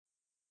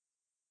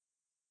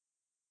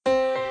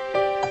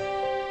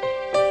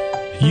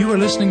You are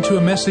listening to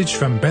a message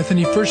from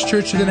Bethany First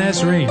Church of the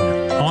Nazarene,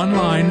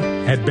 online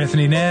at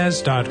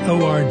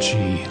bethanynaz.org.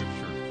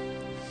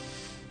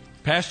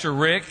 Pastor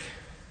Rick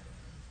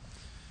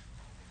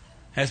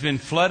has been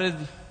flooded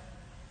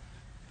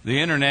the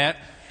internet,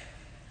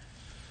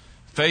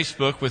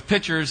 Facebook, with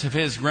pictures of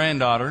his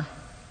granddaughter.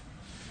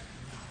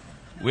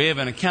 We have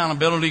an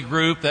accountability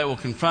group that will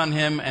confront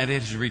him at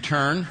his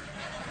return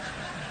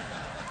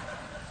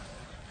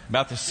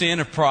about the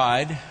sin of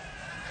pride.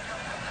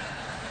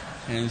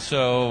 And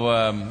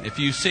so if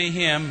you see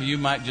him, you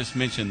might just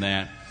mention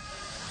that.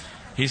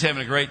 He's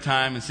having a great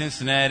time in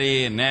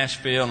Cincinnati and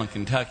Nashville and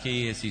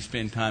Kentucky as he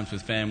spends time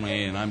with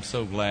family. And I'm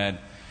so glad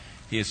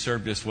he has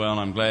served us well,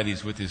 and I'm glad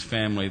he's with his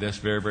family. That's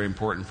very, very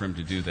important for him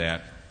to do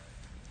that.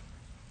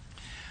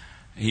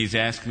 He's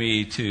asked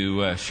me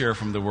to share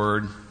from the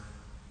Word.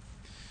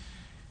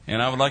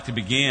 And I would like to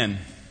begin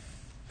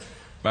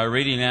by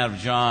reading out of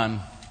John,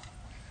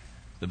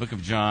 the book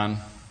of John.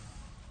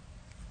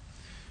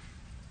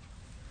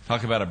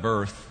 Talk about a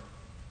birth.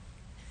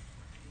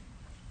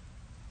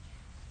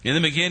 In the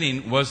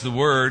beginning was the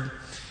Word,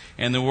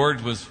 and the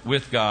Word was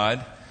with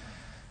God,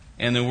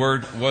 and the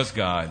Word was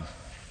God.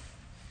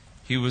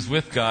 He was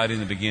with God in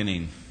the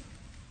beginning.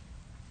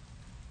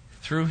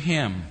 Through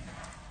Him,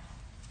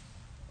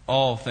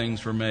 all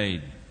things were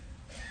made.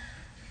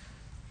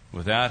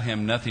 Without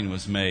Him, nothing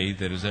was made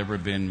that has ever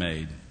been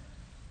made.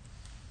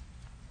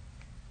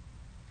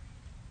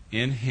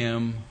 In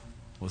Him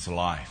was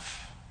life.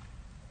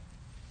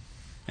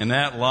 And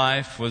that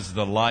life was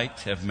the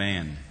light of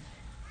man.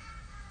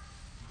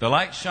 The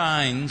light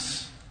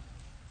shines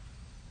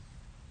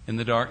in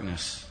the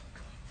darkness,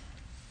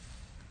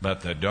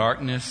 but the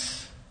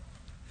darkness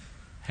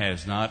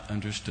has not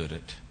understood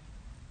it.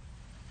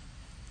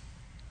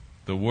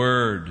 The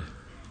Word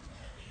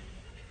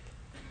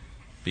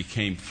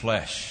became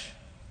flesh,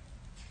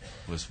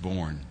 was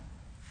born,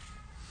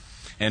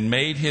 and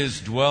made His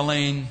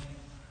dwelling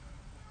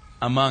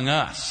among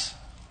us.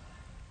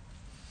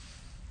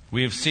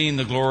 We have seen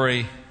the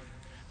glory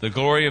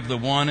of the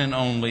one and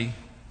only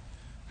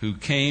who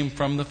came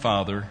from the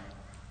Father,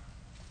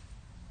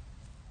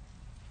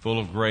 full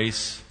of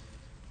grace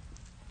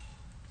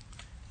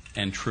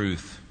and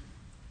truth.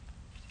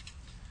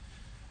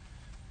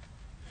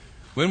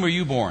 When were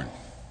you born?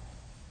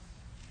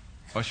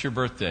 What's your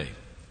birthday?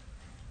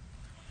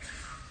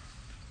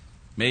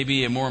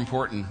 Maybe a more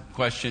important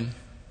question,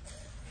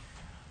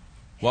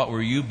 what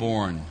were you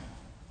born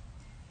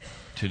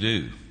to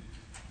do?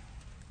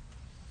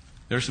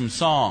 There's some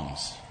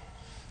songs,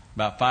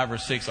 about 5 or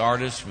 6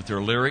 artists with their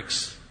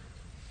lyrics.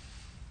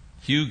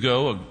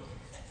 Hugo,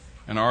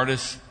 an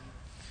artist,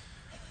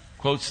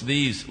 quotes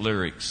these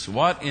lyrics: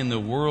 "What in the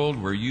world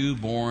were you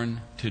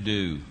born to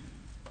do?"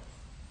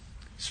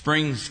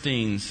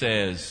 Springsteen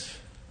says,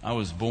 "I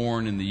was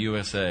born in the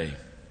USA."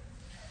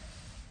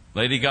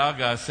 Lady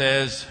Gaga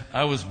says,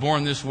 "I was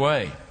born this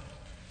way."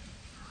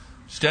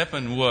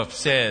 Steppenwolf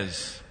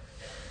says,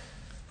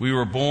 "We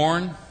were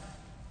born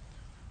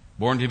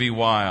to be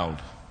wild."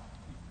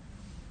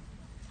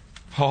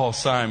 Paul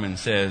Simon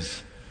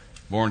says,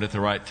 "Born at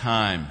the right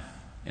time."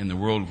 And the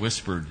world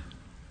whispered,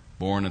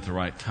 "Born at the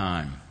right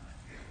time."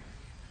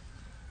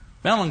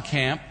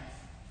 Mellencamp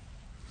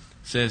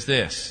says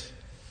this: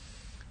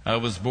 "I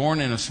was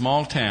born in a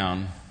small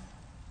town.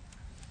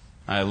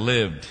 I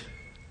lived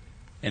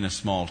in a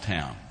small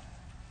town."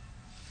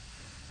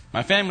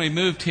 My family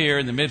moved here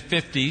in the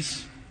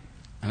mid-50s,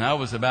 and I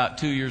was about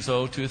 2 years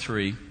old, 2 or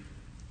 3.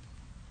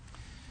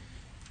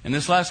 And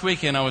this last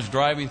weekend, I was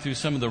driving through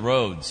some of the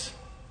roads,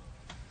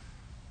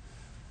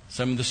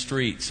 some of the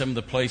streets, some of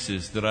the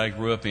places that I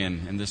grew up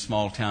in this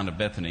small town of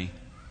Bethany.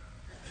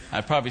 I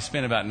probably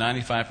spent about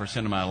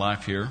 95% of my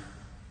life here.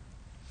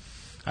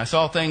 I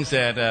saw things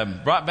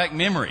that brought back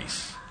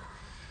memories.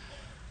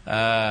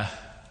 I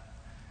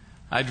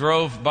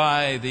drove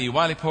by the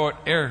Wiley Post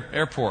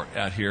Airport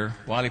out here,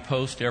 Wiley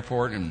Post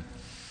Airport, and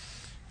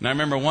I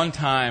remember one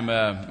time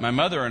my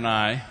mother and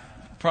I,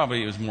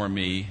 probably it was more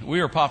me, we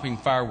were popping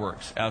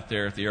fireworks out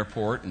there at the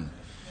airport,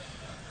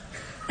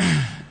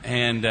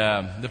 and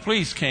the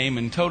police came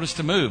and told us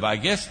to move. I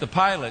guess the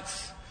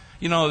pilots,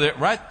 they're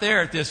right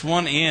there at this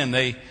one end,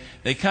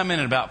 they come in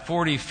at about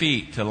 40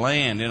 feet to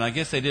land, and I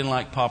guess they didn't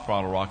like pop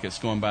bottle rockets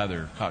going by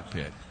their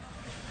cockpit.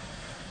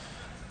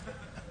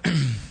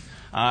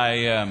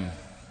 I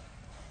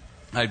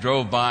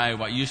drove by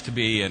what used to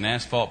be an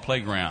asphalt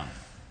playground.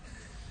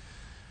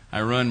 I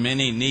run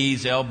many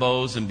knees,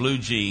 elbows, and blue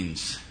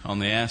jeans on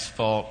the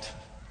asphalt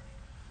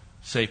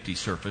safety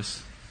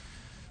surface.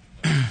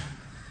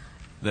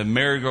 The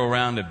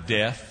merry-go-round of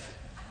death.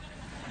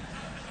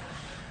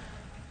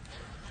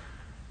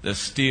 The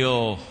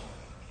steel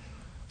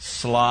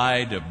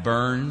slide of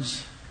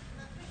burns,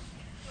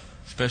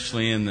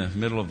 especially in the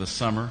middle of the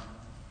summer.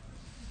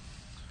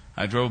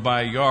 I drove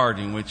by a yard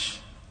in which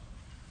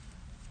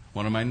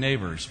one of my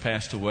neighbors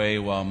passed away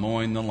while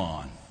mowing the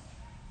lawn.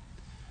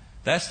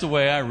 That's the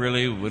way I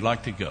really would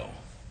like to go.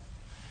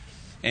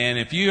 And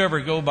if you ever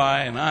go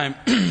by and I'm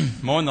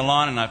mowing the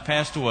lawn and I've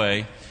passed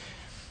away,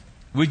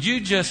 would you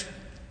just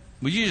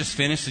would you just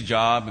finish the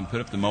job and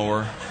put up the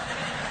mower?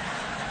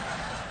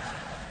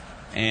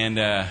 And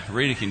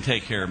Rita can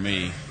take care of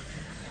me.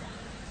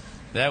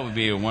 That would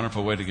be a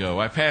wonderful way to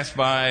go. I passed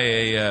by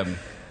a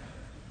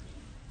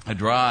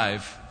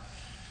drive,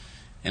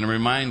 and it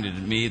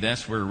reminded me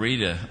that's where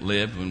Rita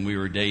lived when we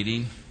were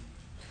dating.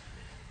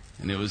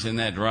 And it was in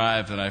that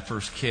drive that I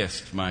first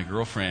kissed my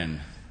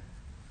girlfriend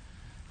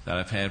that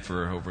I've had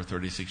for over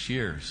 36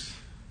 years.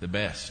 The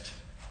best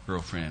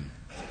girlfriend.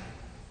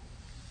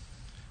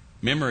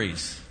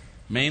 Memories,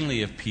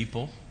 mainly of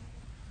people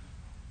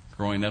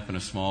growing up in a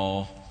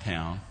small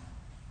town.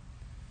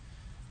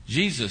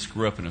 Jesus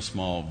grew up in a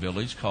small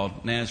village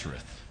called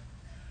Nazareth.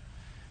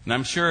 And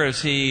I'm sure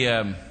as he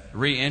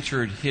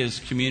re-entered his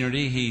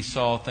community, he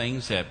saw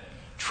things that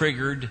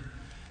triggered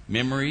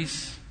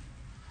memories.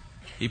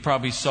 He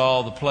probably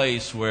saw the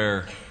place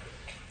where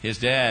his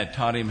dad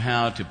taught him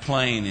how to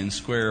plane and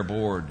square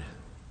board.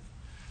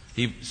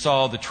 He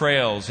saw the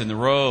trails and the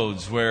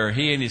roads where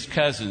he and his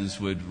cousins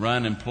would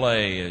run and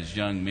play as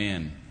young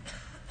men.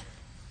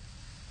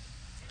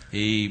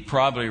 He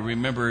probably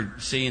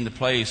remembered seeing the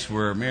place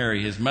where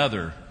Mary, his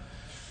mother,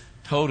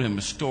 told him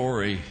a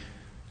story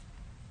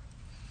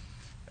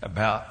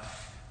about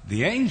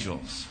the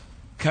angels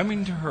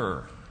coming to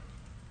her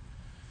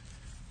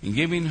and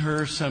giving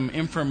her some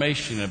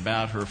information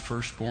about her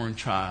firstborn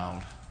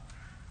child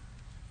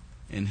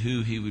and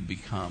who he would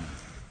become.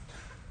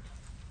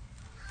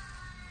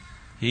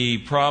 He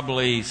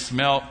probably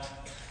smelt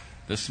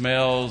the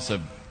smells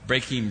of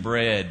baking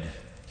bread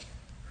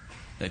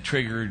that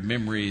triggered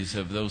memories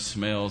of those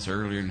smells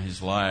earlier in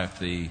his life.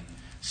 The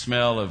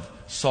smell of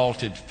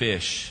salted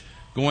fish,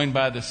 going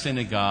by the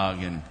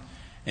synagogue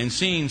and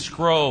seeing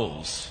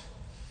scrolls,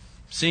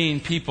 seeing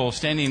people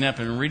standing up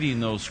and reading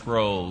those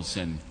scrolls.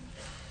 And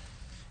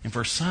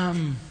for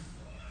some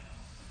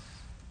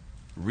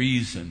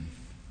reason,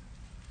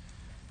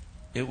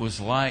 it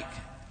was like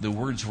the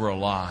words were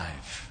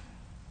alive.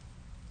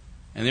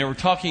 And they were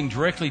talking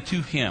directly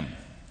to him.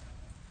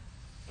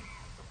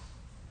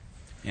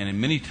 And in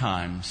many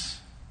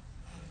times,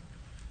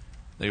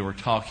 they were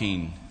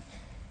talking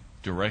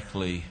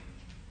directly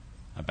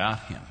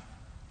about him.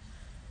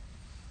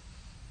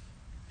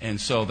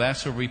 And so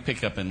that's where we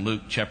pick up in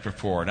Luke chapter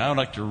 4. And I would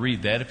like to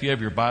read that. If you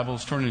have your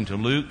Bibles, turn into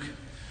Luke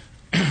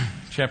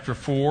chapter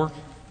 4.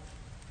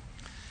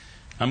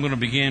 I'm going to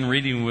begin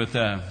reading with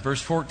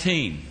verse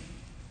 14.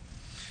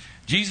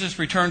 Jesus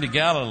returned to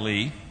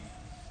Galilee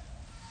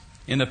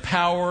in the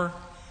power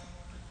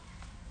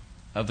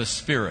of the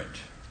Spirit,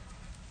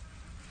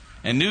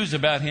 and news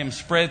about him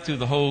spread through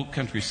the whole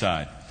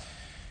countryside.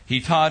 He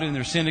taught in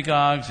their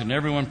synagogues, and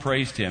everyone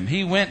praised him.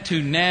 He went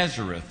to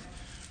Nazareth,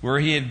 where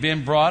he had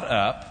been brought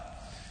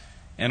up,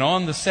 and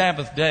on the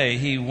Sabbath day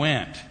he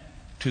went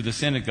to the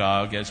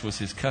synagogue, as was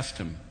his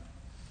custom.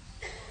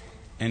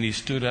 And he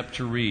stood up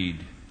to read.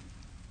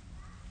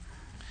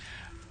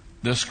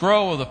 The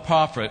scroll of the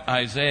prophet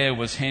Isaiah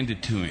was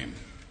handed to him.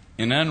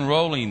 In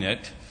unrolling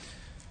it,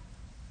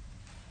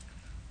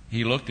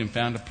 he looked and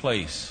found a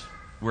place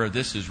where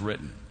this is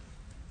written.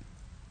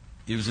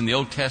 It was in the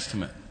Old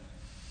Testament,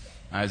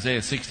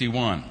 Isaiah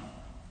 61.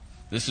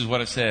 This is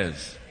what it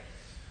says.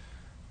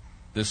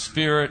 The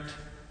Spirit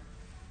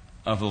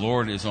of the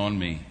Lord is on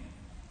me,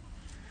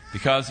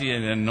 because he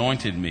had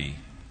anointed me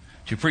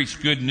to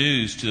preach good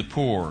news to the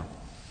poor.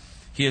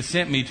 He has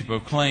sent me to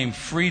proclaim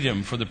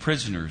freedom for the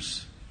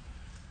prisoners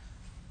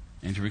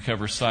and to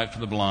recover sight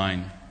for the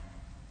blind,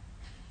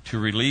 to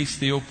release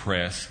the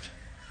oppressed,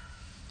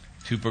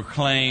 to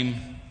proclaim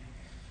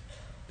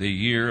the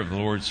year of the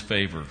Lord's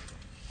favor.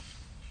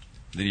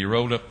 Then he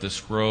rolled up the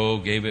scroll,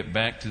 gave it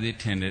back to the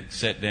attendant,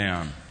 sat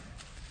down.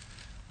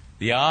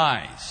 The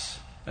eyes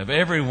of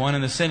everyone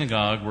in the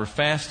synagogue were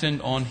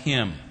fastened on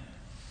him.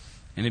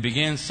 And he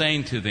began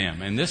saying to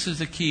them, and this is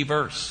the key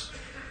verse,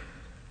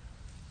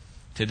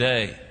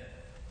 today,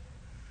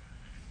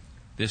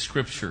 this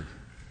scripture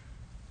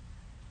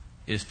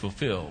is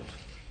fulfilled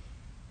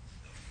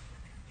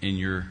in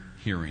your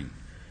hearing.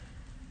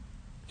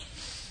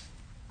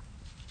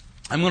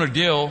 I'm going to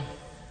deal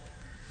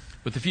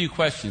with a few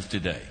questions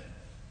today.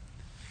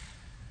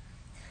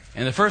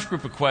 And the first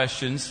group of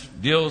questions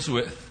deals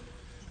with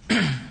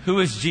who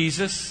is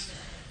Jesus?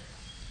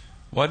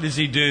 What does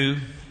he do?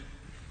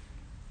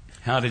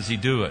 How does he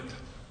do it?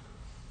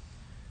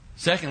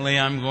 Secondly,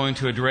 I'm going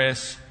to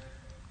address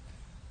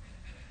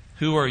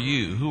who are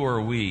you? Who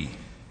are we?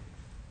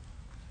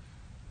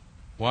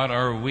 What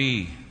are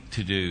we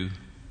to do?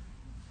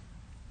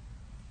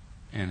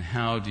 And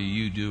how do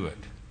you do it?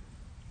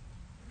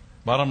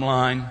 Bottom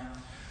line,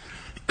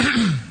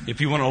 if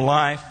you want a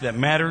life that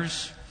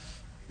matters,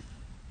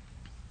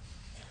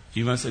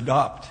 you must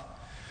adopt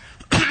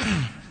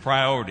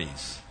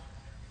priorities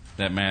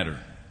that matter.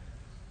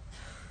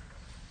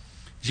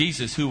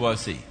 Jesus, who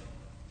was he?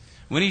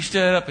 When he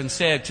stood up and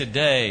said,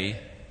 today,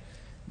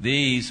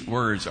 these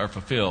words are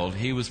fulfilled,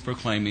 he was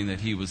proclaiming that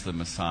he was the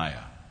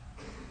Messiah.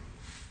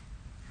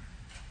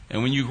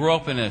 And when you grow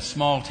up in a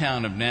small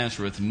town of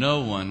Nazareth, no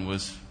one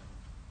was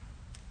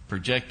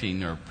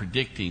projecting or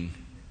predicting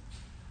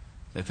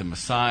that the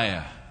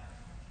Messiah,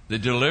 the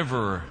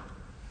deliverer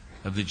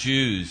of the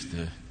Jews,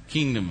 the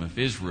kingdom of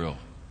Israel,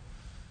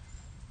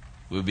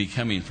 will be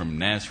coming from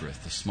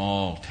Nazareth, the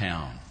small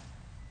town.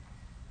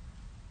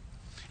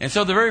 And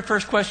so the very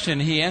first question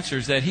he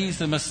answers that he's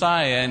the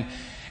Messiah.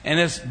 And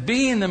as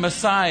being the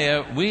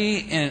Messiah,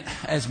 we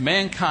as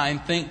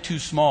mankind think too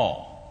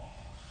small.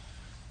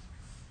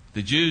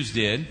 The Jews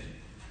did.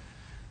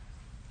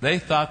 They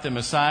thought the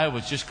Messiah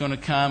was just going to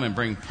come and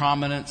bring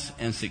prominence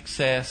and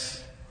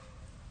success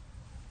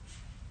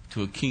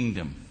to a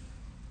kingdom,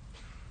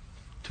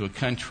 to a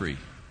country,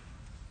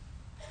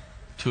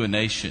 to a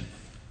nation.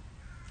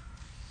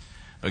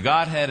 But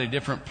God had a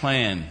different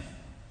plan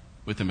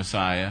with the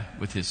Messiah,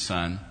 with His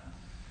Son.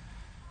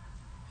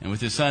 And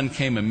with His Son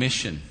came a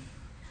mission.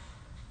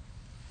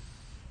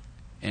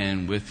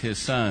 And with His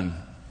Son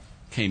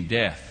came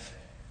death.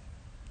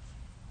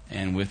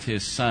 And with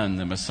His Son,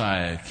 the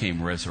Messiah,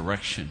 came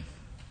resurrection.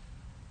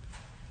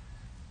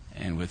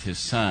 And with His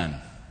Son,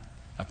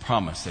 a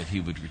promise that He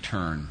would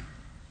return.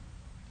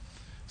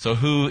 So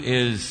who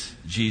is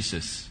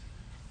Jesus?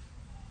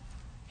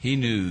 He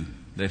knew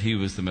that He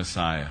was the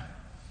Messiah.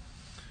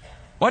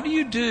 What do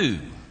you do,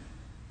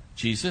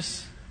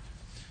 Jesus?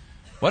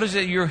 What is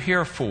it you're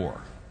here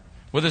for?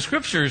 Well, the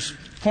Scriptures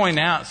point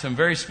out some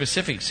very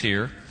specifics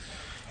here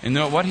and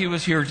what He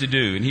was here to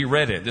do. And He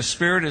read it. The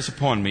Spirit is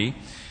upon me.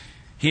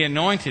 He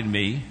anointed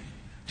me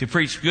to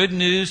preach good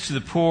news to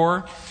the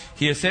poor.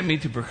 He has sent me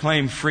to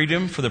proclaim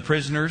freedom for the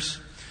prisoners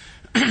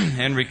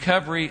and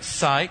recovery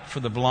sight for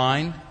the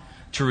blind,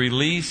 to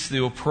release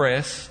the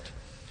oppressed,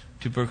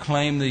 to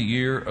proclaim the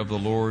year of the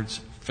Lord's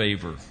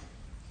favor.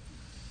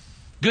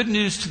 Good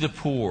news to the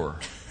poor.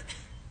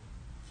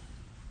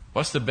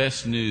 What's the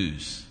best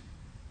news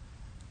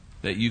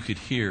that you could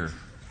hear?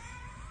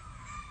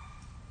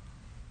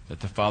 That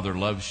the Father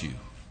loves you.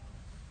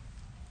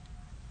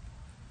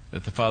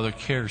 That the Father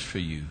cares for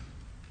you.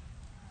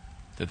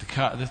 That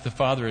the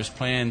Father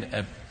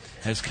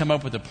has come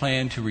up with a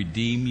plan to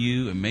redeem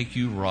you and make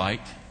you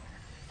right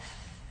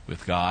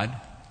with God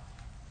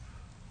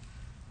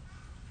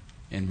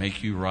and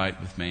make you right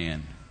with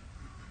man.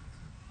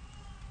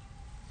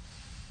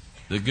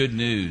 The good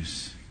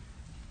news.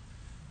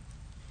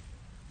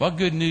 What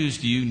good news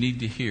do you need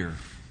to hear?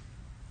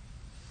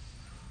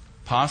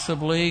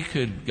 Possibly,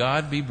 could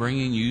God be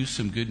bringing you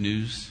some good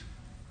news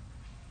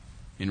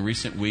in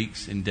recent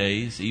weeks and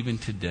days, even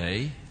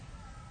today?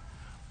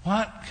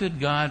 What could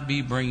God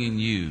be bringing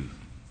you?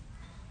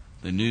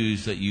 The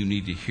news that you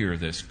need to hear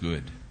that's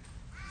good.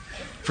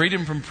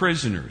 Freedom from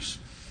prisoners.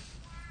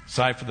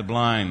 Sight for the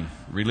blind.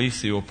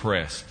 Release the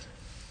oppressed.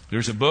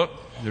 There's a book,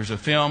 there's a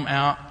film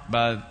out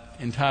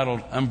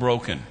entitled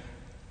Unbroken.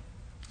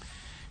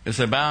 It's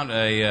about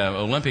a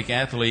Olympic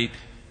athlete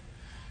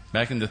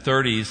back in the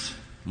 30s,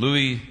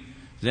 Louis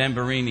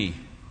Zamperini.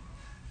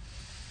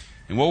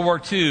 In World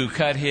War II,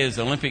 cut his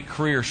Olympic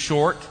career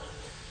short,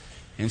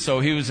 and so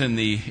he was in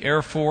the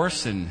Air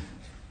Force and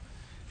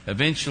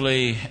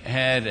eventually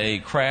had a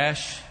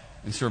crash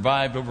and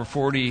survived over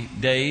 40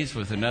 days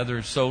with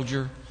another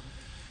soldier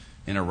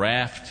in a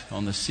raft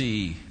on the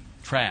sea,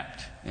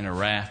 trapped in a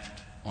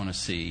raft on a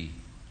sea.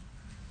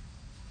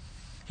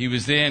 He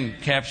was then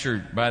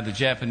captured by the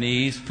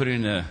Japanese, put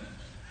in a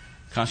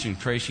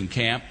concentration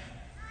camp.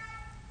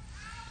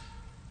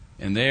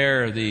 And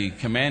there, the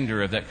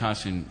commander of that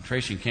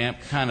concentration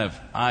camp kind of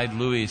eyed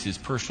Louis as his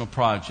personal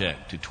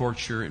project to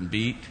torture and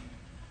beat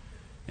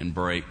and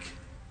break.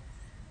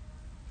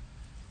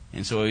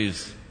 And so he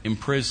was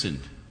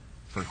imprisoned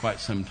for quite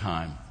some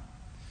time.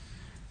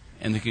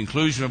 And the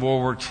conclusion of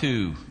World War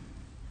II,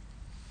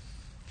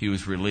 he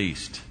was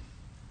released.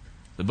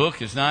 The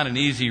book is not an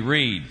easy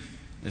read.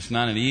 It's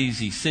not an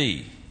easy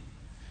see.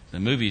 The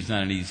movie is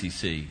not an easy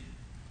see.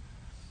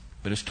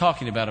 But it's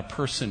talking about a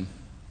person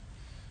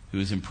who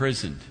is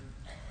imprisoned.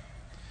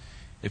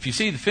 If you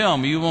see the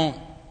film, you won't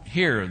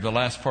hear the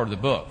last part of the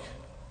book.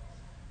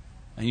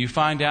 And you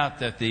find out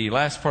that the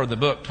last part of the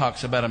book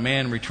talks about a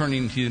man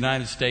returning to the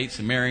United States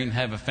and marrying,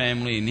 have a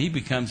family, and he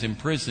becomes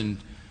imprisoned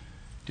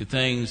to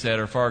things that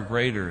are far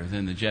greater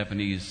than the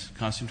Japanese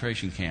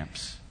concentration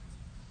camps.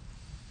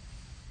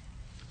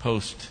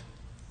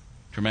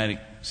 Post-traumatic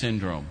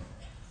syndrome,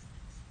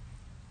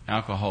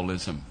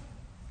 alcoholism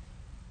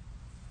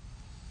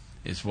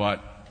is what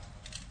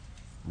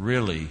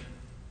really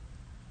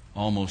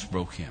almost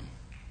broke him.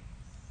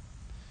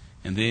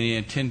 And then he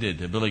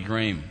attended a Billy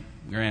Graham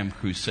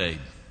crusade.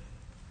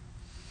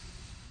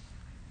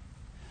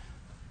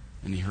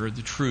 And he heard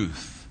the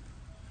truth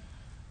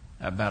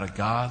about a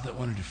God that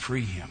wanted to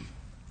free him.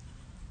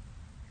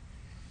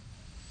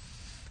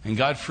 And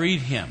God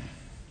freed him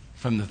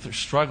from the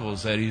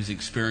struggles that he was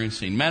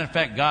experiencing. Matter of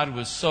fact, God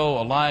was so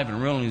alive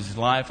and real in his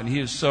life, and he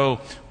was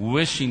so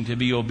wishing to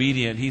be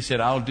obedient. He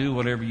said, I'll do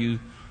whatever you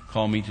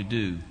call me to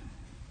do.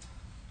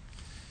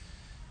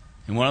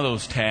 And one of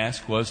those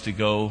tasks was to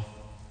go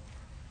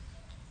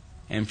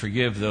and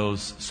forgive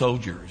those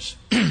soldiers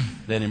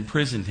that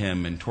imprisoned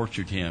him and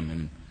tortured him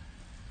and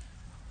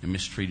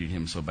mistreated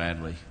him so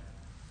badly.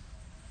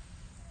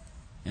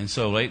 And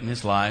so late in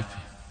his life,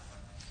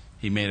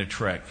 he made a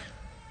trek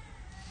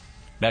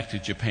back to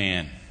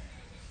Japan,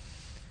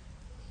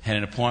 had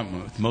an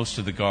appointment with most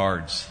of the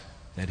guards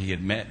that he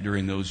had met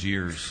during those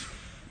years,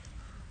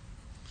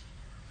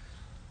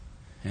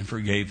 and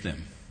forgave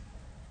them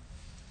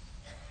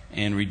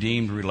and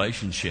redeemed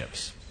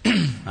relationships.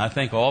 I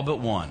think all but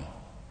one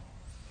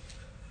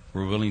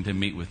were willing to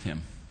meet with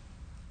him.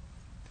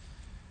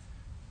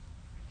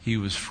 He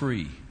was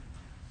free.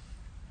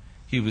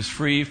 He was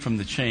free from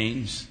the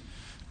chains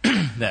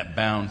that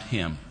bound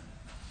him.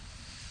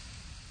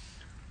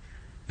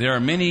 There are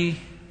many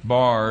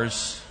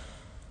bars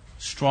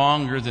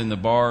stronger than the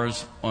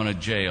bars on a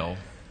jail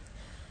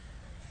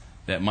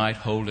that might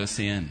hold us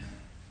in.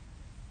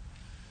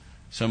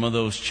 Some of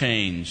those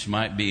chains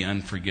might be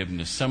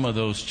unforgiveness. Some of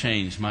those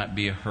chains might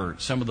be a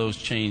hurt. Some of those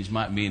chains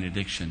might be an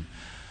addiction.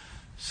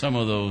 Some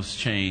of those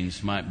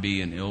chains might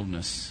be an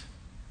illness.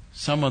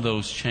 Some of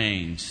those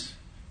chains,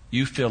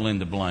 you fill in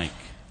the blank.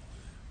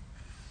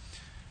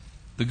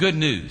 The good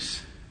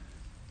news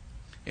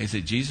is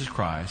that Jesus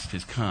Christ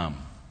has come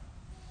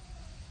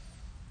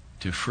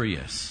to free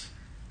us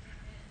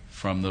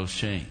from those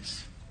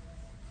chains.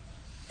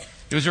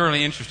 It was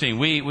really interesting.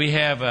 We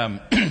have,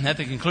 at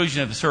the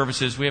conclusion of the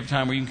services, we have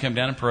time where you can come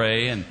down and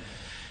pray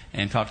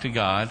and talk to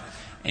God.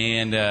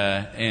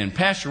 And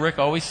Pastor Rick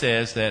always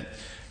says that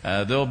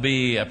there'll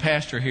be a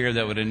pastor here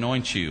that would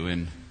anoint you.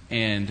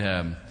 And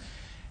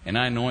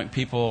I anoint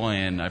people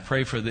and I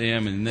pray for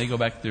them and they go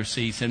back to their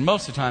seats. And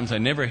most of the times I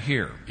never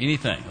hear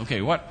anything.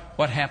 Okay,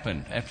 what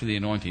happened after the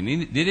anointing?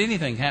 Did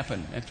anything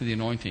happen after the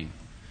anointing?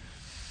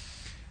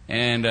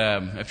 And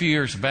a few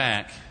years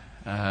back,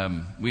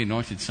 we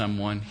anointed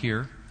someone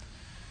here.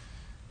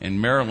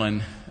 And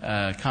Marilyn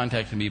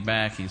contacted me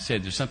back and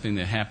said, there's something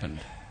that happened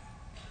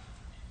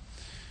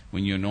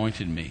when you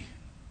anointed me.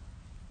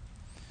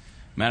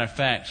 Matter of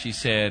fact, she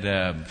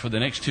said, for the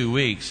next 2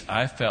 weeks,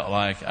 I felt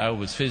like I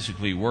was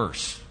physically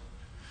worse.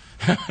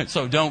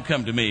 So don't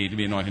come to me to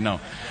be anointed. No.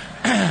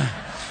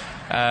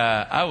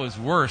 I was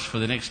worse for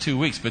the next 2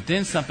 weeks. But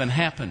then something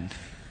happened.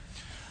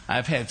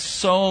 I've had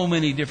so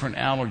many different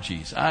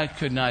allergies. I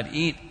could not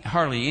eat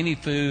hardly any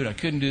food. I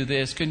couldn't do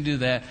this, couldn't do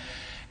that.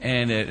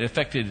 And it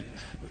affected,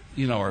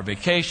 our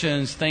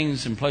vacations,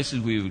 things and places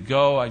we would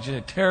go. I just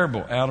had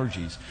terrible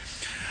allergies.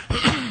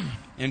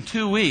 In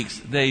 2 weeks,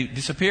 they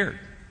disappeared.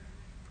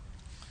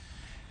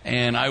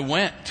 And I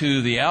went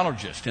to the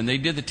allergist, and they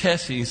did the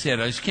testing. He said,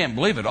 I just can't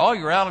believe it. All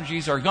your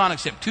allergies are gone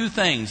except 2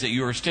 things that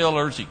you are still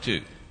allergic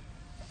to.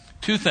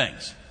 2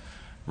 things.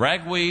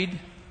 Ragweed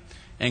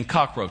and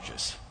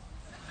cockroaches.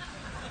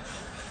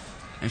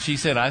 And she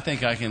said, I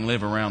think I can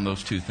live around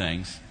those 2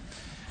 things.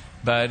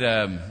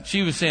 But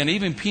she was saying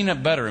even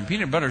peanut butter, and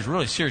peanut butter is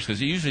really serious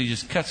because it usually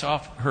just cuts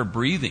off her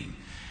breathing.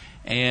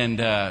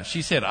 And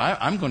she said,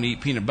 I'm going to eat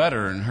peanut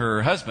butter. And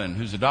her husband,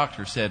 who's a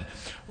doctor, said,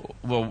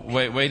 well,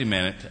 wait a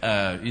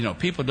minute.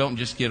 People don't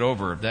just get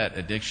over that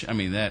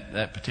addiction,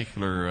 that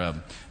particular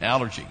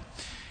allergy.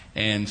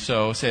 And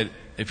so said,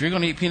 if you're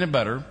going to eat peanut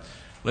butter,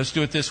 let's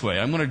do it this way.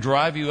 I'm going to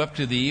drive you up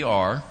to the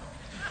ER.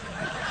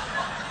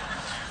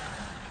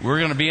 We're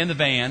going to be in the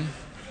van.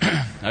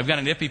 I've got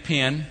an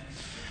EpiPen.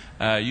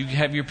 You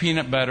have your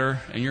peanut butter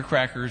and your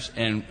crackers,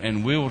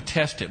 and we will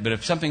test it. But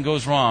if something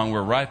goes wrong,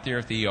 we're right there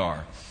at the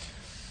ER.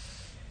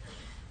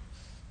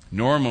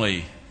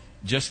 Normally,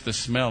 just the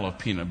smell of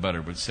peanut butter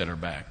would set her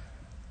back.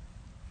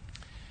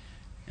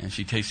 And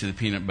she tasted the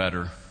peanut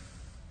butter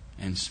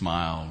and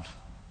smiled.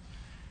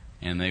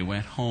 And they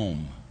went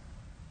home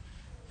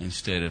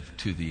instead of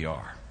to the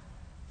ER.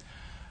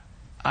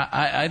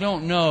 I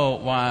don't know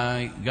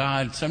why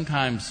God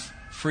sometimes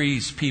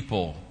frees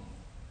people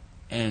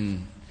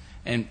and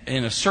in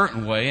a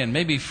certain way, and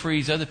maybe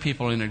frees other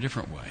people in a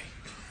different way.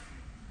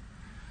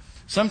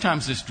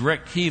 Sometimes it's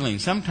direct healing,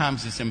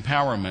 sometimes it's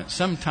empowerment,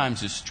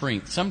 sometimes it's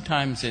strength,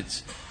 sometimes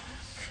it's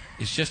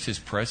just His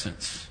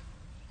presence.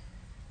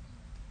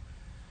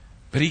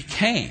 But He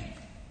came.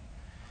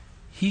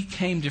 He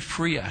came to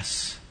free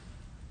us.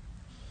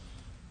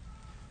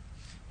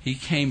 He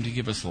came to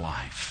give us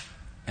life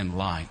and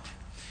light.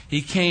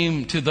 He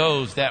came to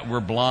those that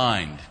were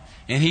blind.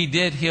 And He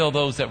did heal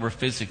those that were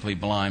physically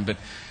blind. But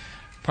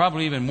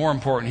probably even more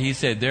important, He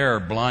said, there are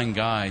blind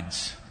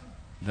guides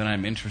that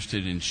I'm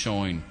interested in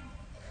showing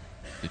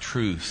the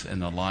truth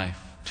and the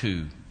life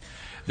to.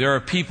 There are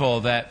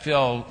people that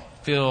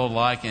feel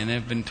like and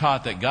have been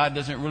taught that God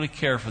doesn't really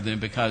care for them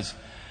because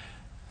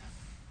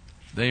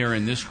they are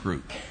in this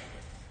group.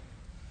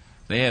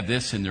 They have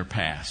this in their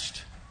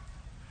past.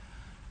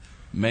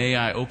 May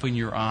I open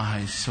your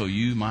eyes so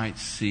you might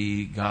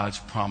see God's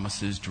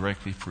promises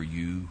directly for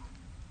you.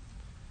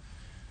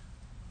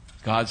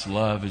 God's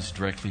love is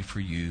directly for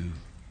you.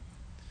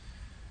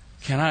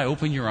 Can I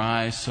open your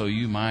eyes so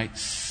you might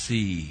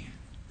see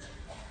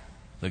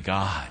the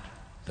God,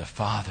 the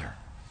Father,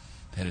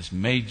 that has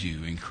made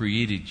you and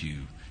created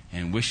you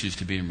and wishes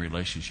to be in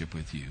relationship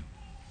with you?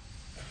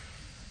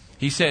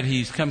 He said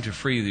He's come to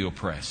free the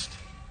oppressed.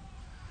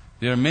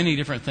 There are many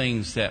different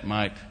things that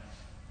might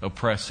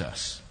oppress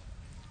us,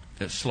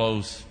 that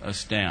slows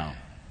us down.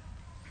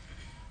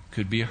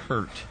 Could be a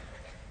hurt.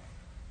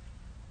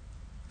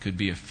 could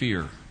be a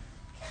fear.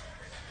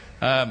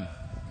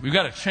 We've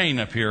got a chain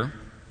up here.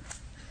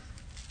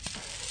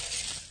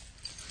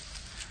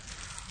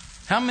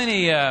 How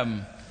many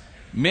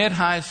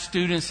mid-high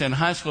students and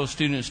high school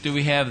students do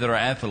we have that are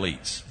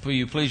athletes? Will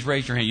you please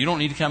raise your hand? You don't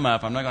need to come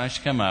up. I'm not going to ask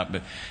you to come up.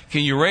 But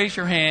can you raise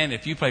your hand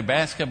if you play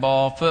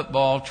basketball,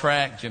 football,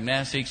 track,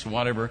 gymnastics,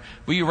 whatever?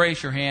 Will you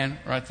raise your hand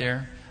right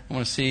there? I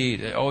want to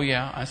see. Oh,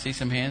 yeah, I see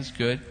some hands.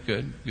 Good.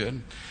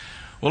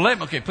 Well,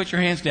 put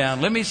your hands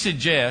down. Let me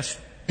suggest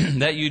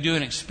that you do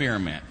an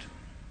experiment.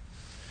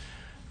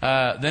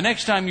 The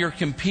next time you're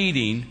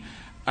competing,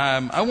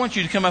 I want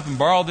you to come up and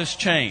borrow this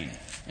chain.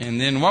 And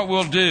then what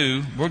we'll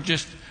do, we're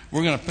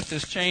going to put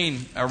this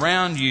chain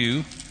around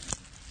you.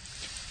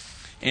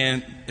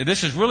 And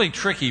this is really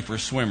tricky for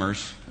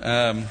swimmers.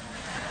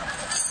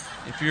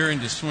 If you're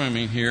into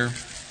swimming here,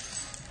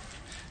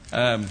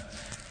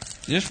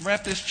 just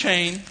wrap this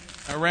chain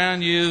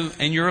around you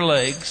and your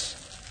legs.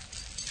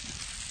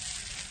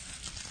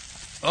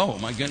 Oh,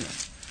 my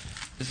goodness.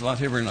 This is a lot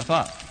heavier than I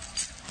thought.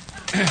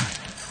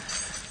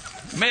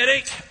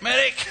 Medic!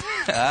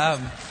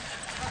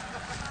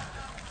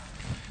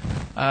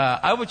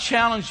 I would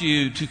challenge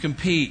you to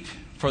compete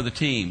for the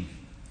team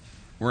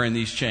wearing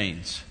these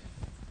chains.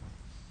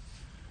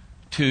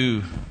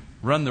 To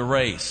run the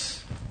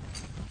race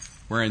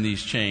wearing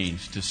these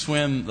chains. To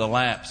swim the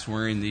laps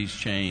wearing these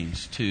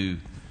chains. To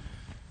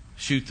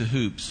shoot the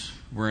hoops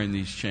wearing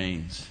these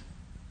chains.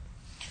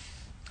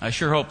 I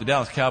sure hope the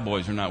Dallas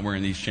Cowboys are not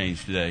wearing these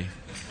chains today.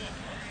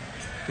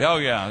 Oh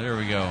yeah, there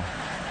we go.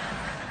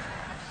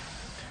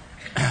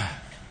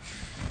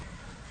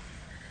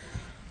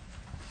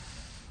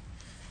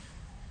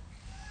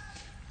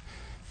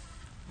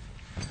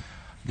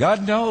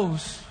 God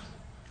knows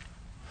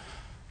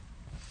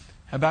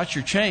about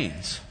your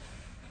chains.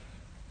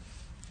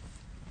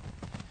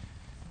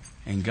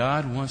 And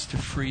God wants to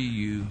free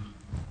you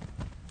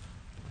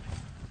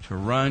to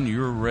run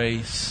your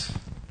race,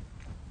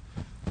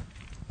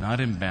 not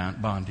in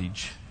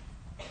bondage,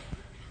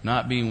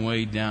 not being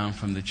weighed down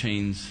from the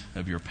chains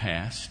of your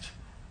past,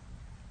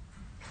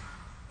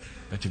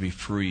 but to be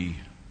free.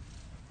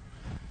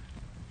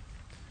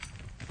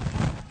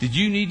 Did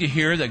you need to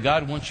hear that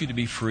God wants you to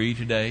be free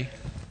today?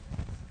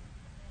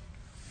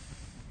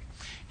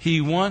 He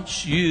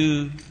wants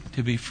you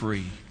to be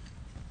free.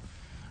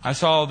 I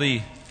saw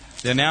the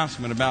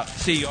announcement about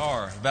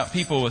CR, about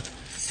people with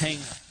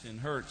hang-ups and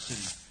hurts and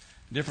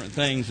different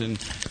things. And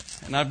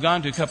I've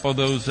gone to a couple of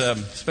those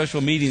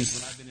special meetings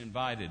when I've been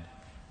invited.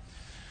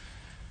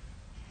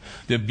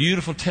 The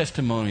beautiful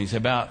testimonies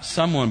about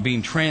someone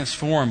being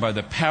transformed by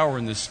the power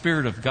and the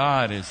Spirit of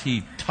God as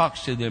He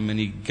talks to them and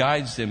He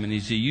guides them and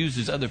as He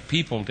uses other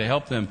people to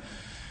help them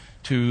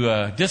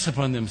to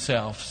discipline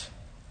themselves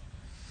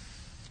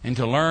and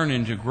to learn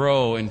and to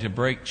grow and to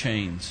break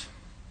chains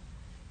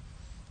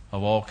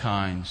of all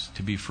kinds,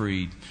 to be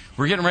freed.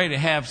 We're getting ready to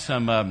have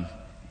some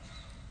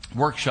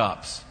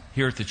workshops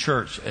here at the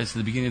church as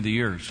the beginning of the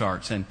year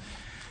starts. And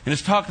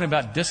it's talking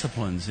about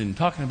disciplines and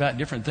talking about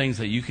different things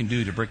that you can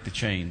do to break the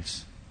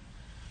chains.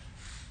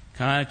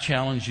 Can I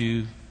challenge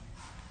you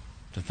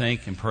to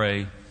think and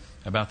pray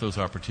about those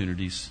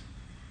opportunities?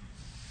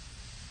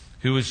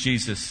 Who was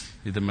Jesus,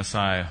 the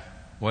Messiah?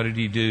 What did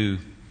He do?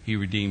 He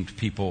redeemed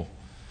people.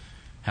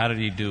 How did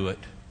He do it?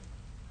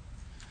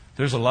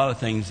 There's a lot of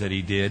things that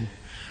He did.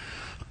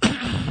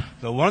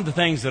 But one of the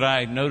things that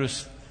I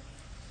noticed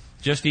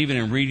just even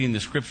in reading the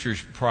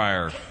scriptures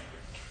prior,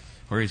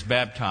 where He's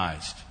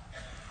baptized,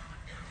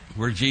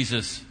 where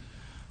Jesus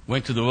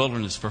went to the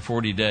wilderness for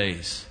 40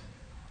 days.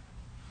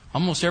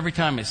 Almost every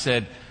time it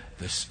said,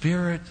 the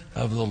Spirit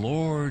of the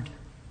Lord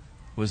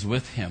was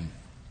with Him.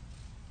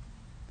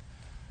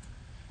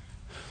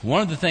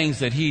 One of the things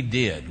that He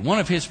did, one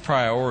of His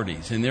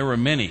priorities, and there were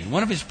many,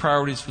 one of His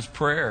priorities was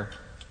prayer.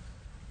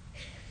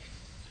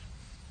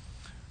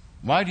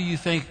 Why do you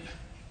think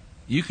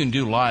you can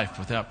do life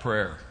without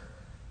prayer?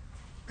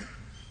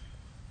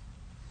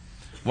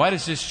 Why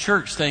does this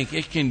church think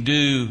it can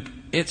do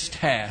its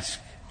task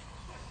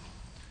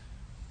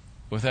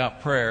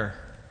without prayer?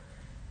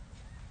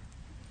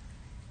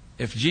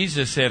 If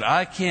Jesus said,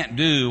 I can't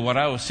do what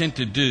I was sent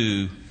to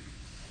do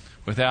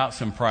without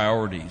some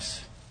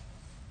priorities.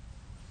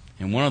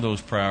 And one of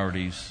those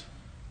priorities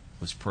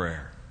was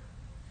prayer.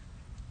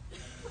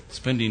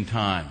 Spending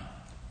time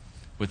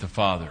with the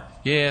Father.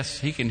 Yes,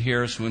 He can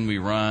hear us when we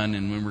run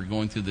and when we're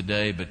going through the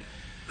day, but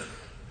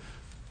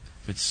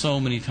so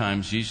many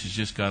times Jesus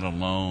just got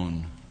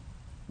alone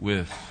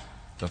with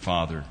the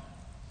Father.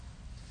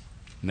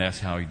 And that's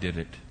how He did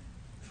it.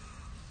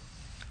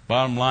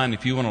 Bottom line,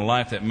 if you want a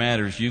life that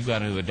matters, you've got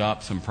to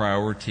adopt some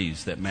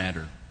priorities that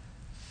matter.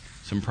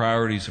 Some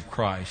priorities of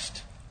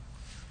Christ.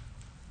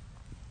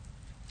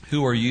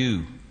 Who are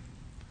you?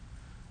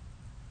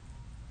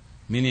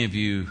 Many of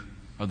you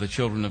are the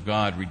children of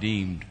God,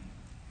 redeemed.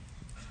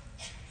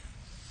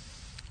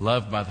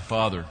 Loved by the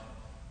Father.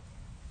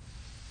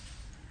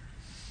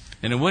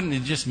 And wouldn't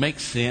it just make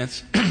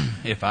sense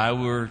if I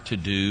were to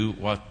do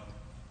what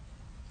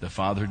the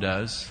Father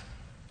does?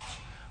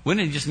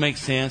 Wouldn't it just make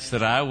sense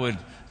that I would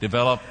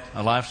develop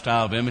a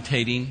lifestyle of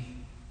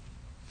imitating?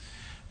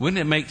 Wouldn't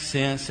it make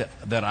sense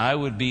that I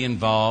would be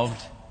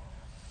involved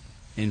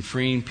in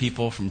freeing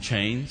people from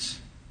chains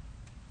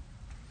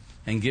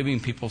and giving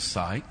people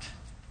sight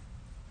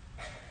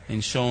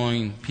and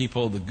showing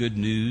people the good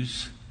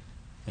news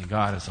that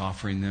God is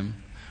offering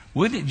them?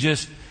 Wouldn't it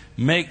just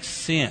make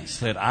sense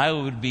that I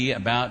would be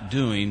about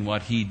doing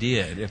what He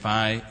did if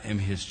I am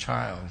His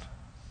child?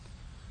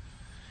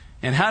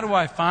 And how do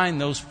I find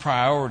those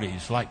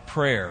priorities like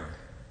prayer?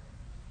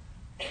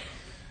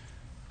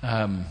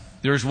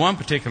 There's one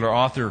particular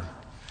author,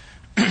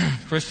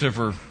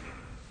 Christopher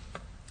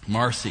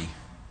Marcy,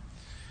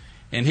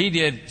 and he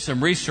did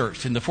some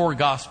research in the four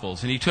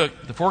Gospels. And he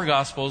took the four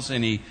Gospels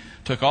and he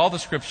took all the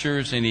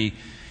Scriptures and he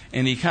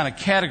kind of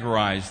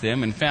categorized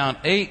them and found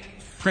 8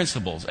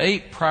 principles,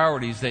 8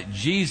 priorities that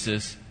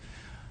Jesus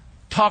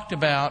talked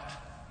about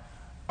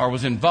or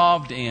was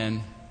involved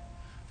in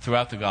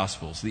throughout the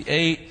Gospels. The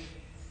 8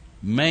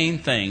 main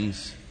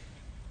things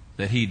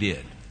that He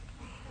did.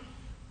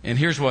 And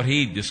here's what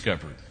he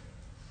discovered.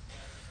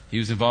 He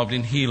was involved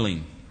in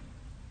healing.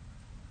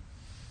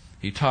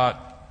 He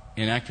taught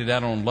and acted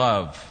out on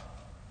love.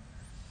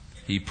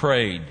 He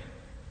prayed.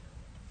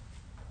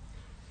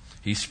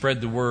 He spread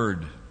the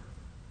word.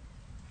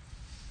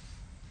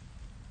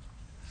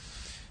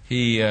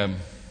 He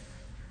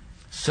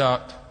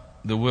sought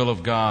the will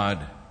of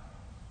God.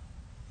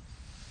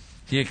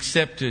 He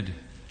accepted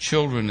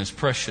children as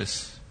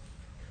precious.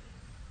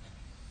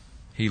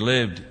 He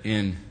lived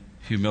in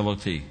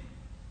humility.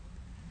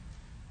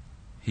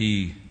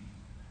 He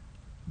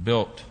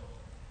built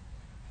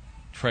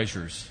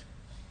treasures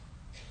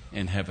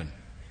in heaven.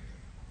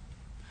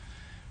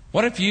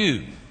 What if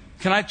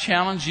can I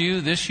challenge you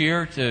this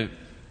year to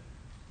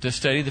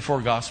study the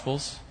four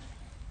Gospels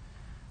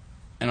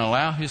and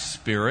allow His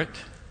Spirit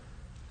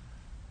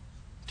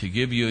to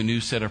give you a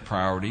new set of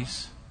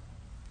priorities?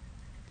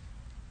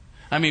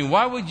 I mean,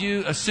 why would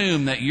you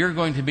assume that you're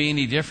going to be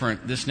any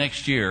different this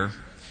next year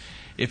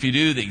if you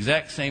do the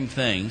exact same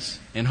things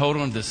and hold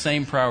on to the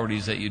same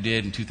priorities that you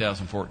did in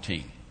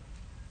 2014?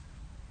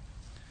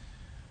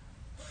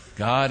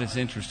 God is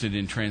interested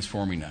in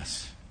transforming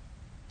us.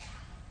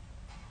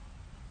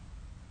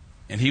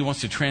 And He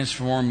wants to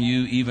transform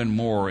you even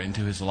more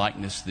into His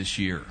likeness this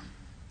year.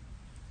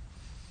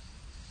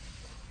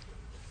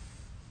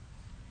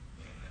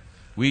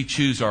 We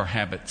choose our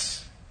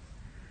habits.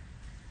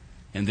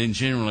 And then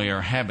generally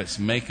our habits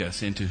make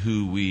us into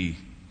who we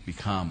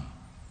become.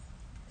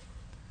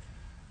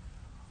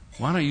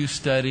 Why don't you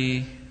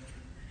study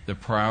the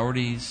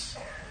priorities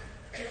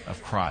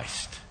of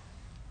Christ?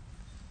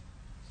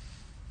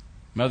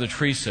 Mother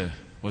Teresa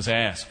was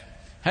asked,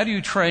 how do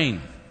you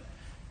train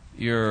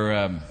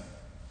the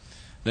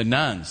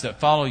nuns that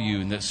follow you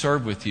and that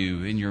serve with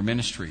you in your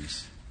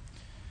ministries?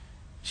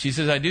 She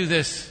says, I do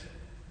this.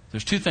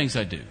 There's 2 things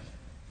I do.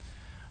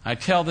 I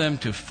tell them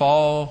to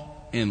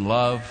fall in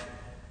love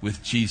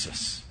with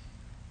Jesus.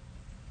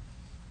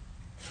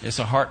 It's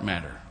a heart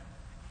matter.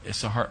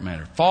 It's a heart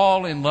matter.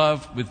 Fall in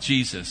love with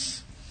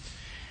Jesus.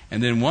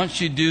 And then once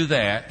you do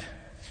that,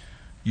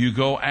 you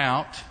go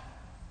out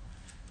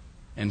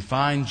and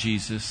find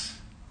Jesus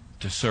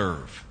to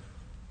serve.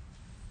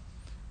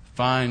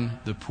 Find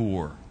the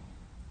poor.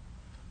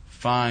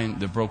 Find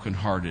the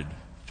brokenhearted.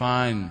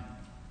 Find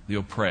the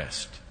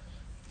oppressed.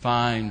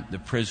 Find the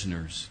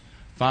prisoners.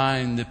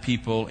 Find the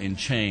people in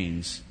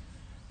chains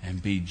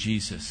and be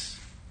Jesus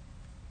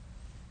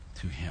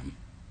to Him.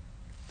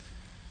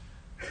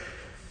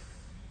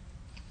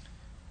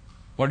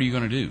 What are you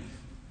going to do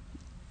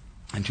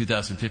in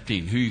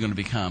 2015? Who are you going to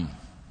become?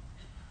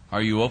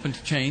 Are you open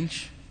to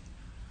change?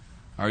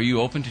 Are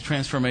you open to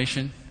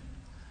transformation?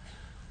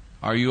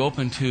 Are you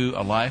open to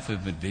a life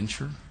of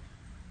adventure?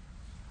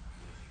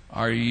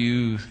 Are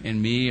you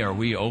and me, are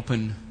we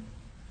open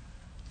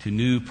to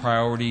new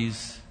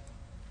priorities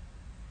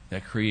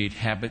that create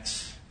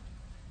habits,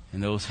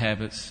 and those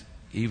habits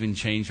even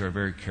change our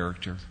very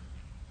character?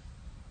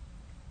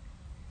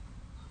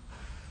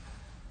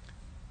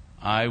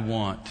 I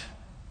want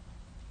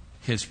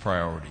His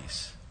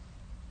priorities.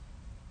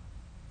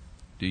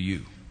 Do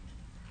you?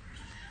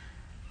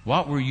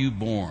 What were you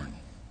born?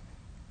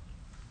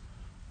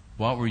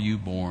 What were you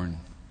born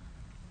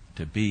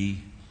to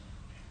be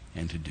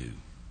and to do?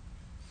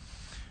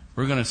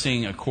 We're going to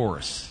sing a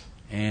chorus,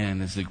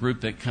 and as the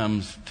group that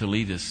comes to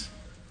lead us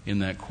in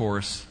that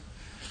chorus,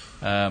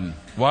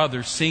 while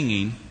they're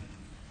singing,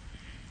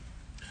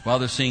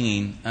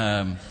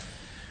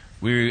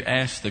 we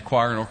ask the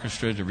choir and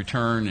orchestra to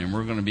return, and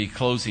we're going to be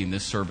closing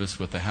this service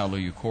with the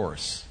Hallelujah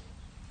Chorus.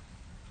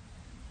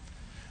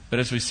 But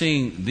as we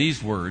sing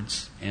these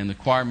words, and the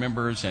choir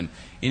members and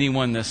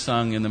anyone that's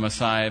sung in the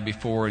Messiah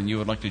before, and you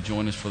would like to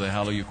join us for the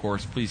Hallelujah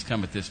Chorus, please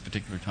come at this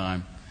particular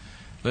time.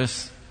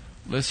 Let's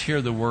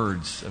hear the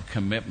words of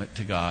commitment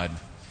to God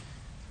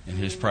and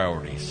His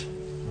priorities.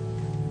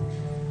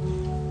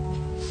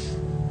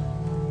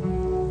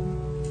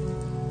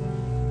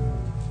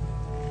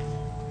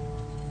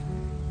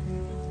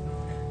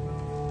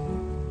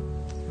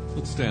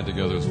 Let's stand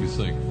together as we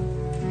sing.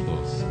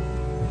 Close.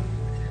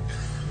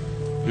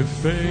 Your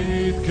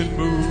faith can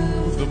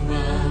move the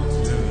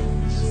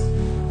mountains.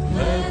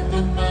 Let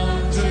the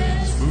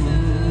mountains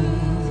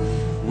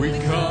move. We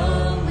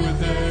come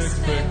with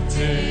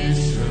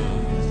expectation,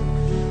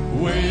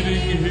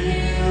 waiting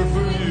here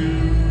for you.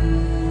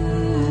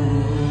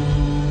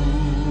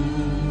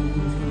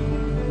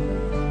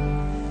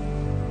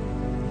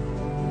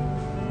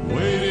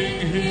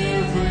 Waiting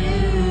here for you.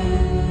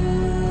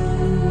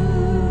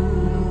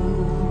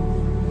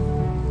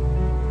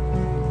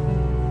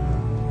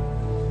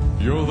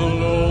 You're the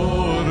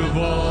Lord of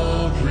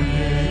all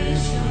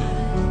creation,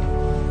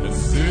 and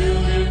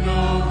still you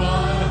know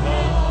my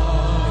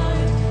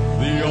heart,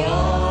 the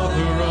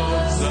author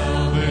of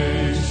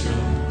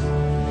salvation.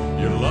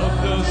 You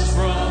loved us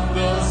from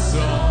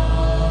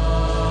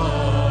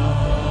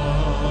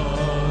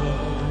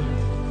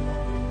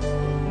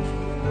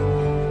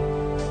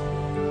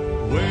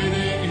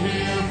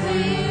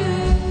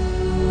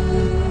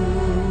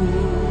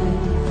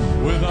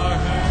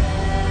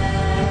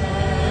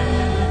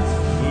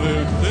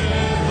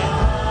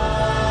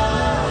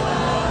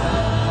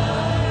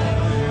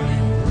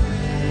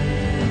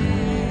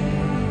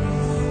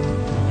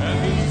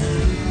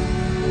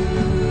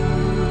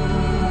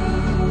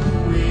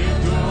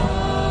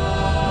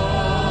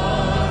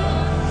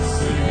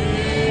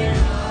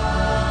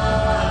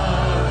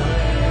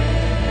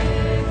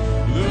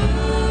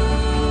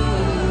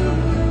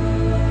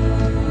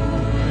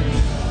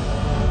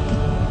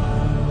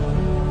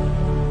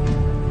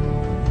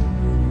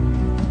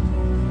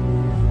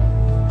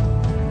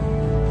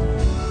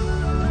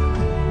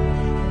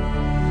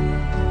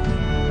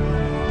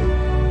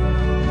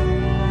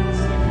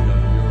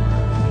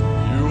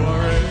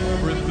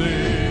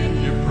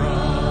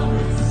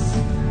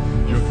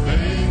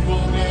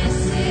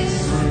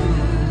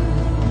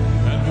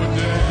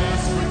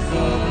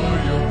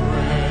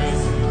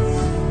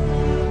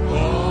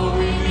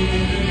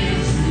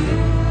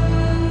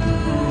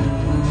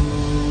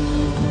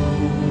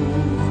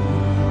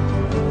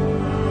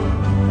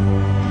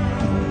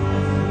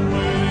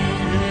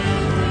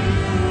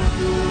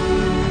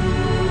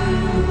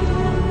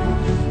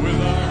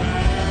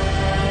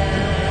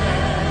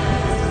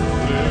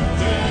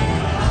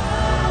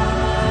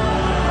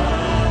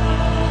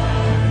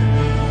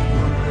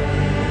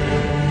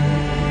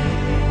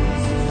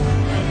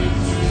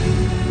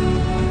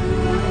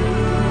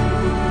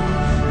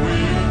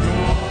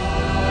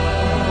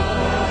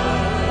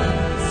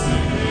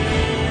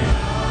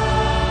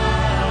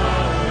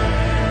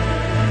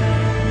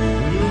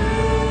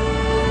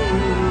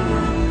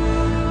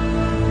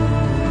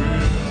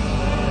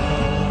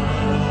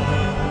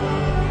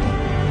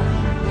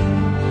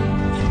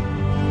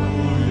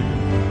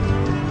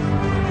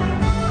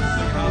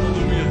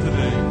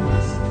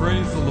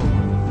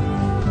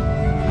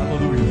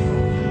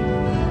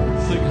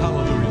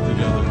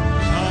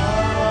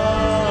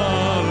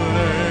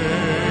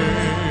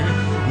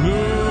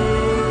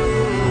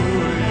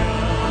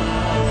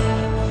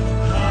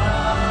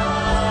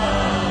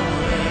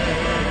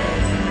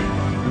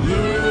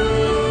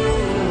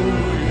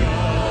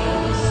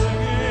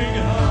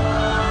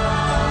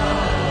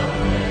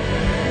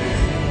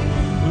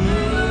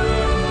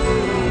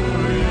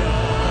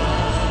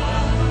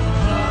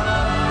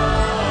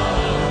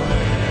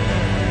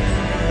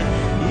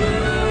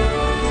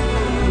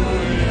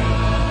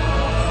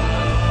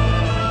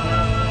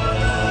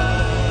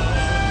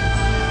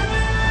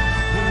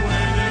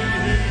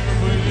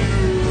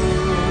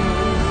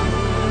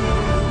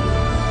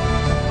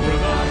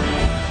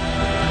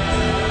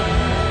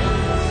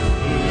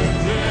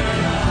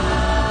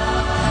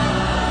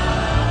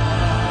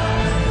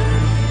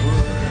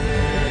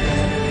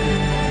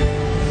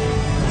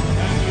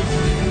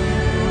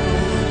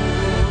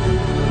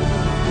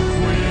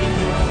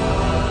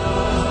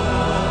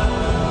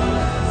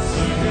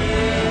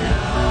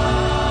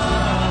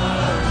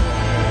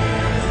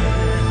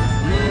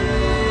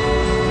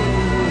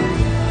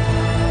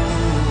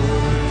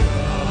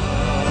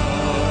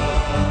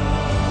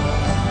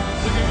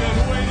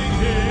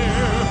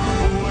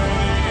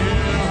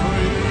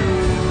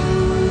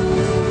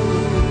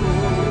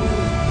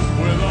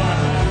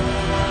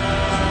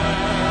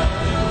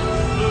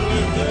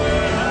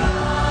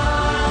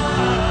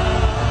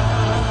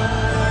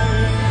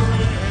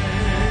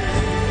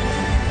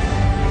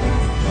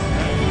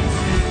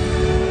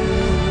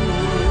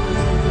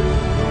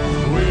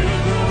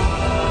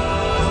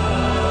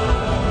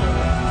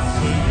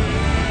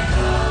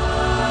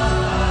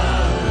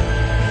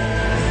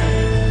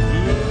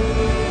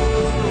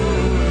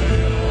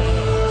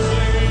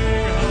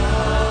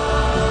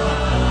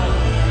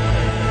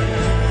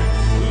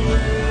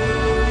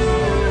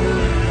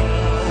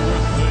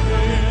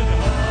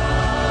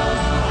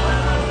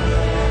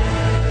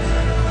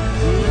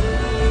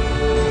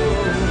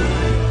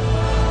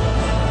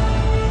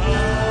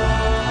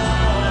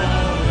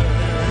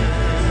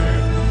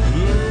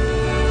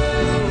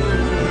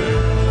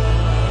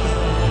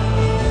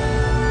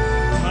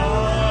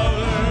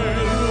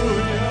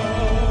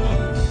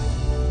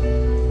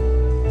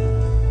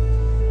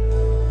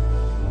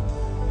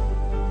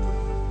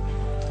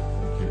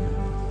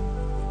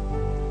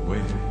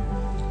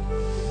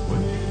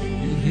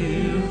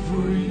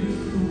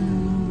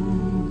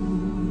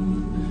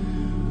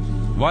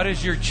What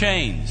is your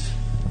chains?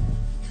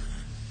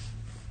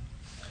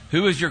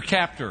 Who is your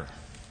captor?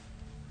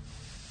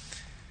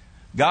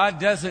 God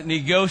doesn't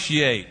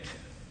negotiate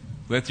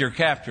with your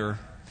captor.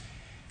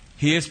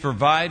 He has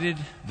provided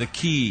the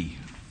key.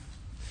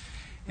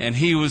 And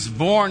He was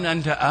born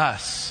unto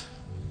us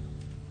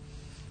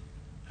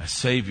a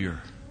Savior,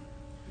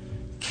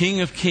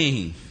 King of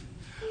kings,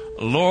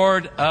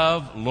 Lord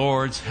of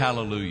lords.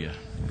 Hallelujah.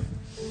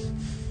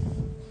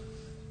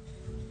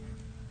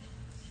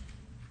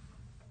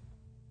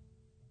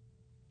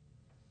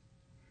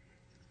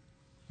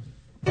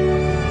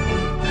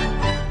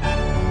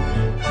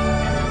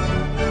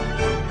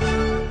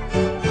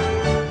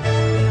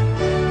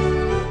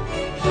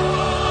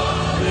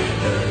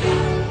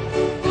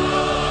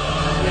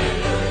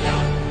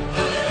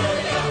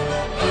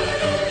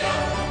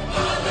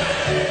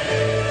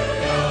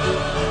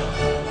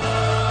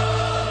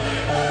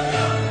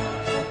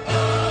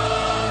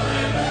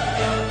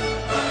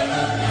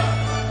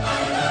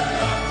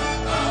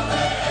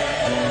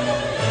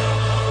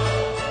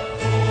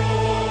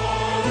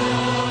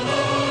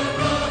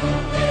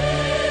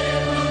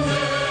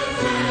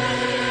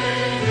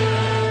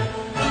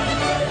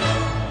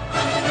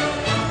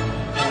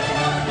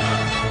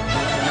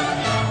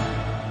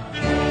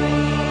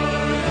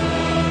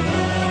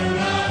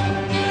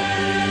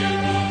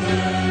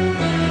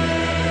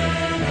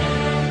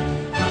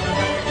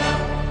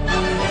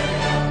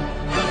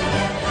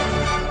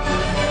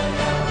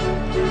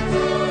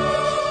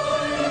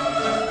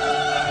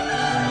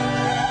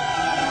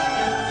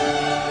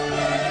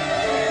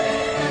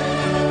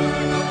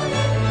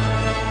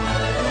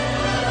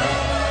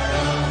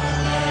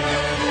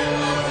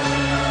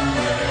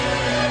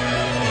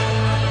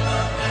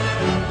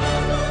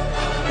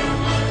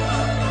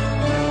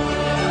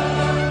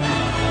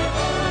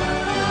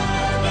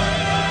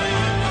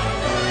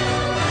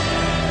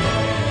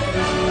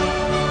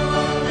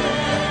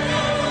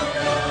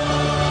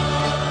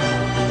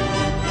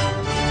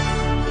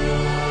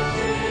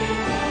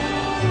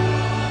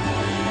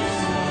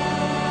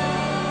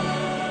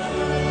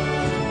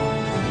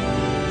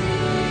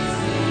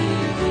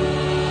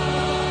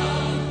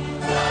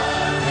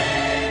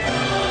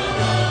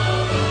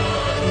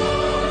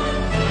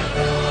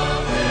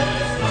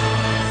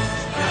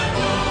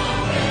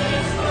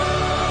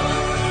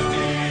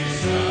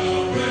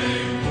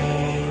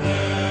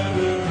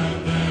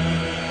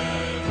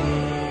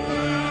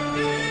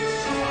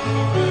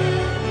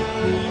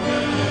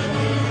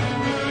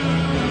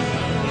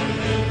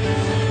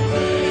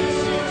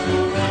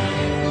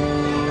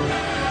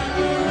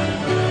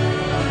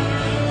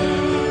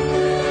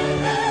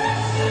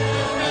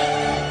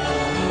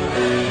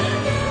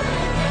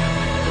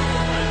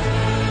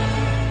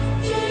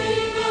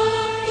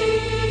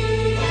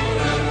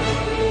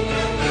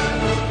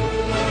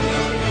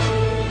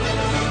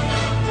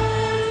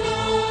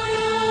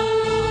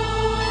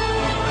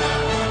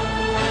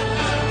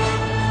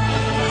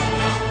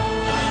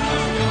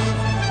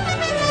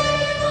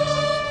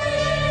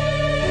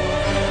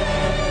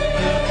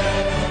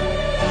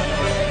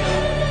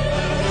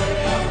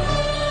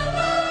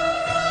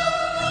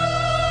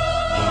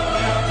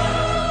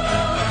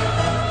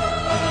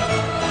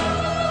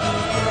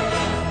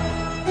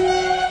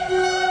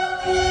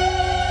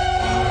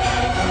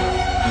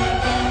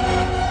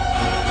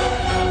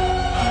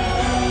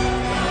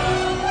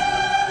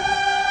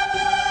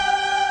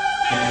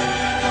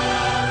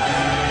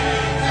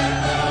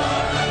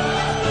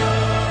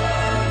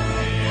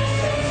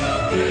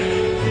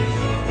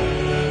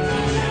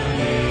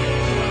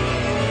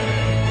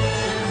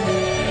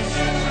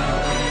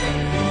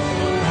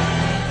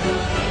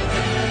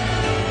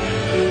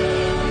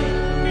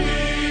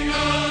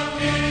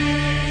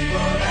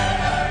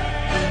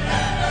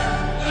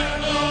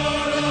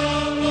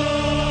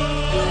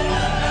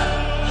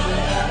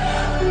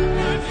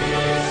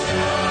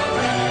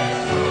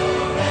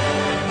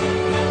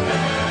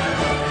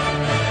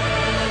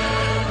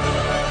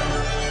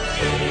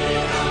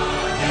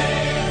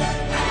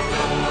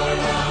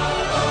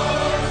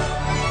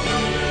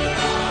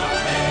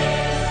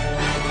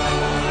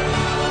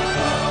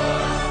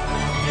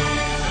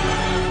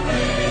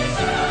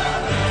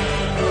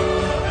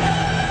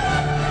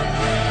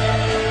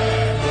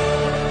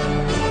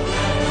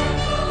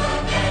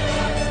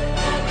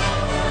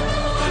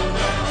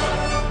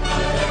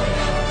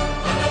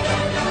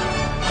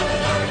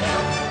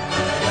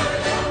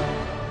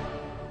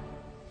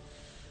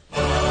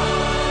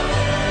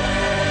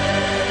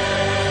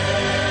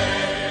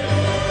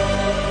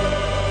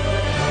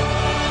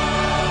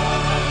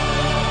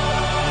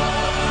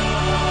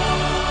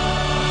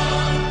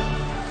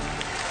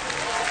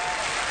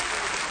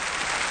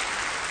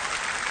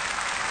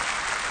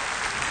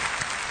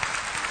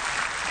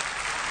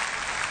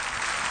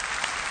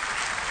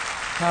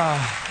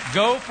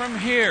 Go from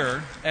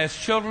here as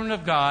children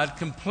of God,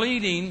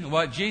 completing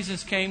what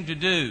Jesus came to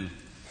do.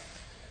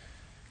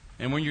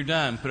 And when you're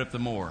done, put up the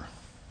more.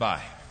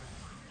 Bye.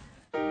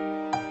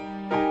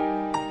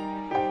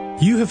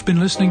 You have been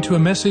listening to a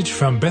message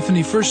from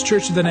Bethany First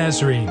Church of the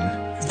Nazarene.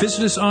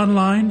 Visit us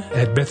online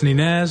at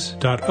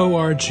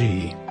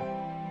bethanynaz.org.